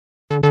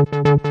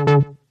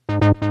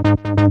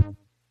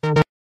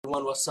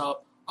what's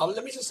up?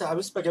 Let me just say, I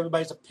respect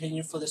everybody's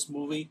opinion for this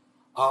movie.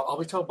 I'll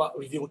be talking about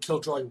reviewing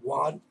Killjoy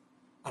 1,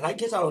 and I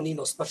guess I don't need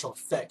no special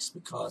effects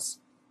because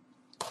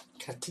I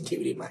got the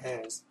DVD in my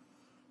hands.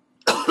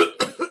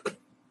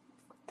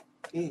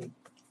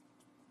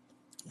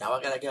 Now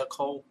I gotta get a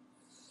cold.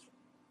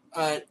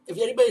 And if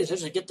anybody's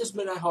interested, get this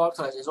Midnight Horror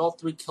Class. It's all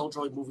 3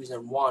 Killjoy movies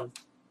in one.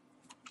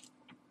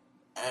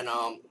 And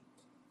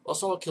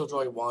also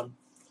Killjoy 1.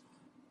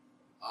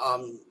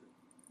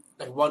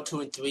 Like 1, 2,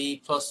 and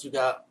 3. Plus you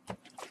got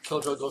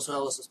Killjoy Goes to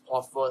Hell. This is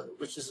part 4,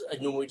 which is a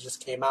new movie just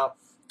came out.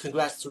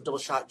 Congrats to Double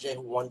Shot J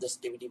who won this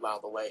DVD, by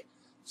the way.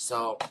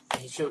 So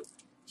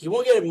he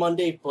won't get it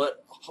Monday,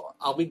 but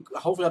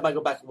hopefully I might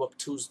go back and work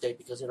Tuesday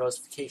because it's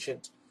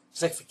vacation.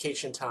 It's like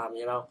vacation time,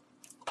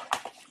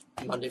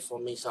 Monday for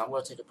me, so I'm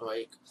gonna take a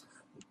break.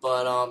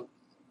 But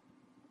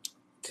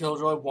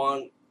Killjoy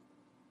 1,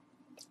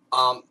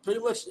 pretty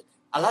much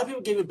a lot of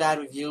people gave it bad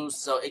reviews,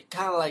 so it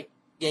kind of like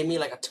gave me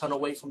like a ton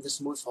away from this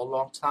movie for a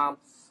long time.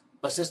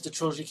 But since the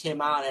trilogy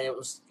came out and it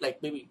was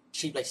like maybe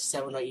cheap, like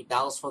 $7 or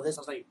 $8 for this,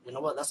 I was like, you know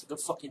what, that's a good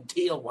fucking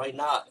deal. Why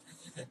not?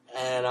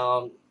 And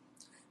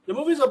the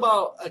movie's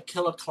about a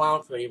killer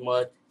clown pretty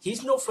much.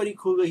 He's no Freddy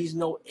Krueger, he's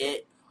no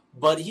It,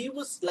 but he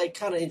was like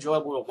kind of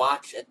enjoyable to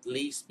watch at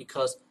least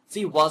because if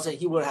he wasn't,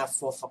 he would have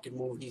 4 fucking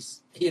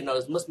movies. There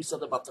must be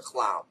something about the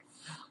clown.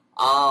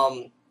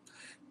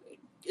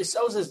 It's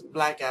always this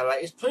black guy,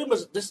 right? It's pretty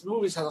much this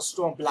movie has a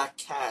strong black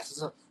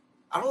cast.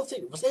 I don't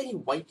think was there any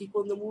white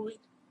people in the movie.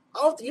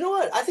 You know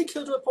what? I think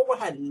Killjoy Part 1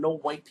 had no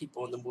white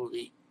people in the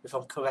movie. If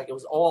I'm correct, it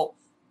was all.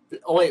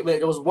 Oh wait,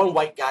 there was one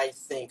white guy, I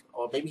think,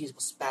 or maybe he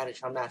was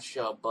Spanish. I'm not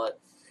sure, but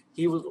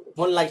he was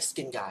one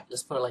light-skinned guy.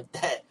 Let's put it like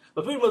that.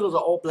 But pretty much it was an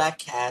all-black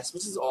cast,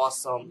 which is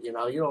awesome. You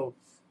don't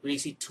really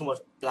see too much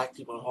black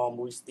people in horror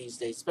movies these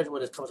days, especially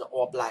when it comes to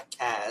all-black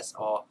cast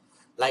or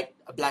like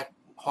a black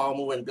horror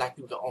movie and black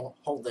people can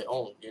hold their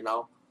own.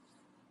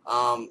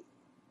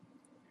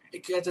 You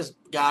get this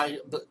guy,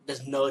 this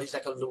nerd. He's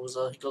like a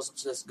loser. He goes up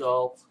to this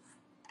girl,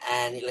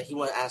 and he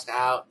wants to ask her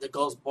out. The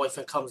girl's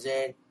boyfriend comes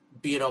in,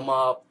 beat him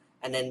up,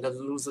 and then the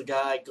loser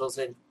guy goes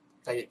in,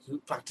 he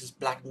practices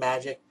black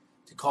magic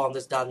to calm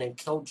this down named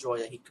Killjoy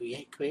that he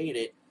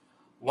created.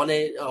 One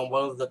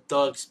of the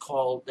thugs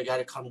called the guy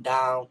to come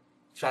down,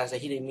 trying to say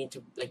he didn't mean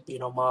to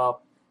beat him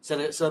up. So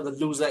the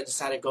loser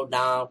decided to go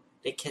down.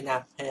 They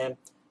kidnap him,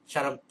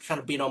 trying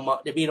to beat him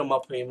up. They beat him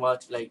up pretty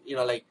much, trying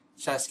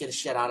to scare the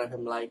shit out of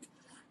him,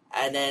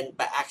 and then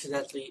by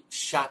accidentally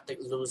shot the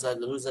loser.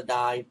 The loser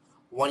died.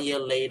 1 year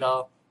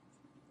later,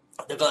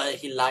 the girl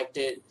he liked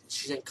it.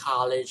 She's in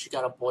college. She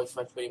got a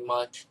boyfriend pretty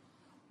much,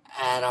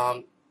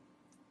 and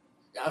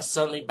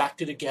suddenly back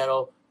to the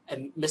ghetto.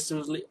 And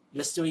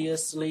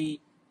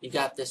mysteriously, you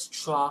got this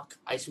truck,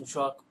 ice cream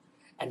truck,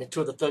 and the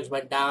 2 of the thugs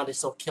went down. They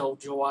saw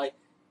Killjoy,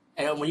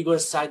 and when you go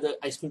inside the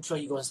ice cream truck,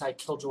 you go inside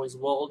Killjoy's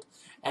world,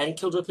 and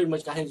Killjoy pretty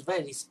much got his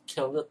revenge. He's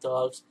killing the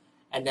thugs,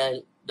 and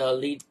then the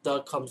lead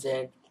thug comes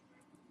in,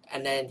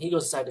 and then he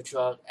goes inside the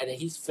truck, and then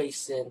he's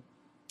facing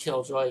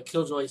Killjoy.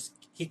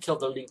 He killed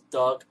the lead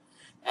thug,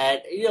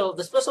 and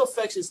the special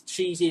effects is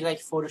cheesy, like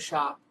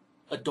Photoshop,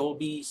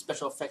 Adobe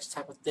special effects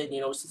type of thing.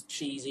 It's just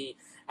cheesy,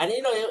 and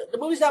the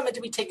movie's not meant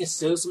to be taken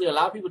seriously. A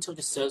lot of people took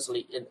it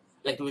seriously,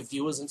 like the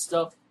reviewers and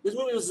stuff. This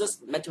movie was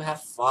just meant to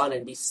have fun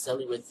and be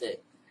silly with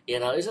it.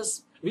 It's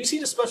just if you see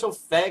the special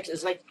effects,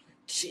 it's like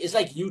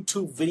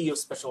YouTube video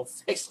special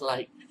effects,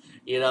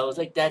 it's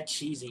like that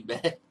cheesy,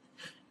 man.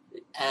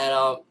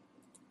 And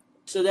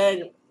so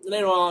then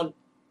later on,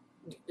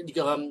 the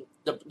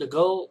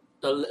girl,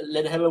 the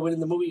little heroine in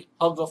the movie,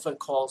 her girlfriend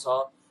calls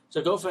her. So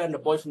the girlfriend and the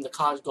boy from the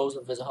college goes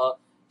and visit her.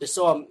 They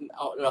saw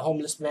a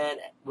homeless man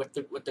with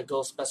the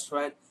girl's best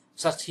friend.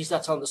 So he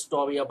starts telling the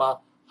story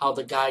about how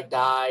the guy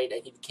died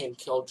and he became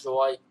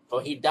Killjoy.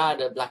 Or he died,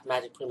 the black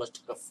magic pretty much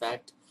took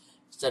effect.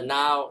 So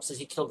now, since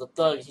he killed the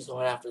thug, he's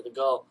going after the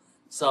girl.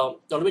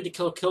 So the only way to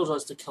kill Killjoy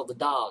is to kill the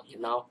dog,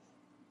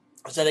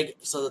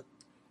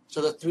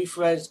 So the 3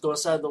 friends go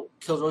inside the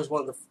Killjoy's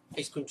one of the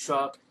ice cream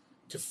truck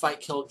to fight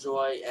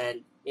Killjoy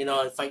and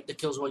fight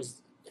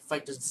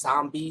the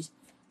zombies,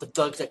 the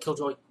thugs that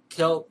Killjoy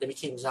killed. They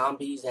became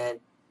zombies, and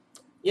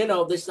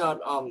they start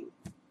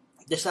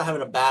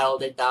having a battle.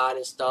 They died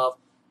and stuff.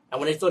 And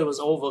when they thought it was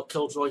over,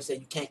 Killjoy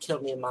said, "You can't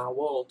kill me in my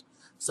world."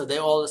 So they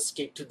all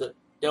escape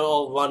they're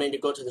all running to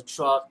go to the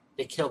truck.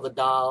 They kill the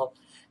doll,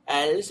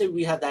 and they say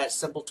we have that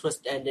simple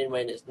twist ending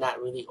when it's not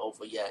really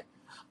over yet.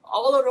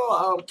 All in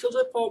all,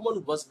 Killjoy Part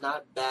 1 was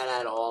not bad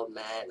at all,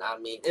 man. I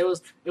mean, it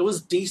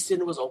was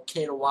decent. It was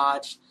okay to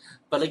watch.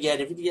 But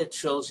again, if you get a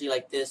trilogy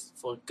like this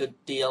for a good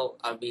deal,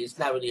 I mean, it's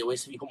not really a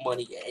waste of your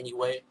money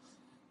anyway.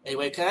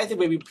 Because I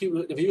think maybe if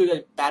you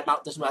get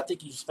badmouth this movie, I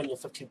think you spend your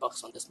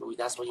 $15 on this movie.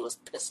 That's why you was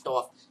pissed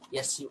off.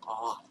 Yes, you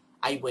are.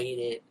 I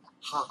waited.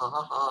 Ha ha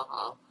ha ha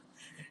ha.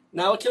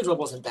 Now, Killjoy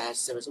wasn't bad,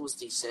 serious. It was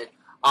decent.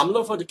 I'm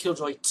looking forward to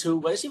Killjoy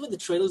 2, but I see with the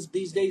trailers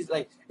these days,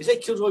 it's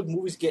like Killjoy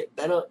movies get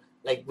better,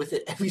 with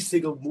it every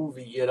single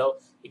movie,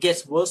 It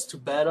gets worse to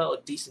better or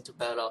decent to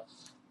better.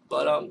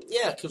 But,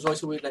 yeah, Killjoy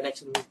 2 will be the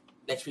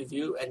next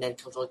review, and then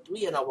Killjoy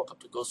 3, and I woke up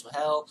to Ghost of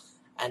Hell.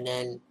 and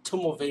then 2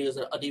 more videos,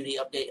 a DVD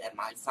update and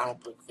my final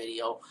book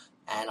video,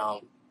 and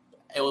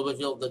it will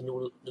reveal the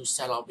new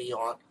set I'll be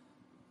on,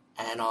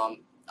 and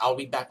I'll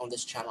be back on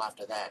this channel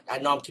after that. I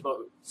know I'm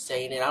people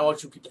saying it. I don't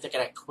want you people thinking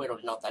I quit or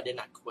nothing. I did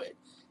not quit.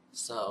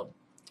 So,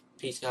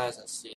 peace, guys, and see you.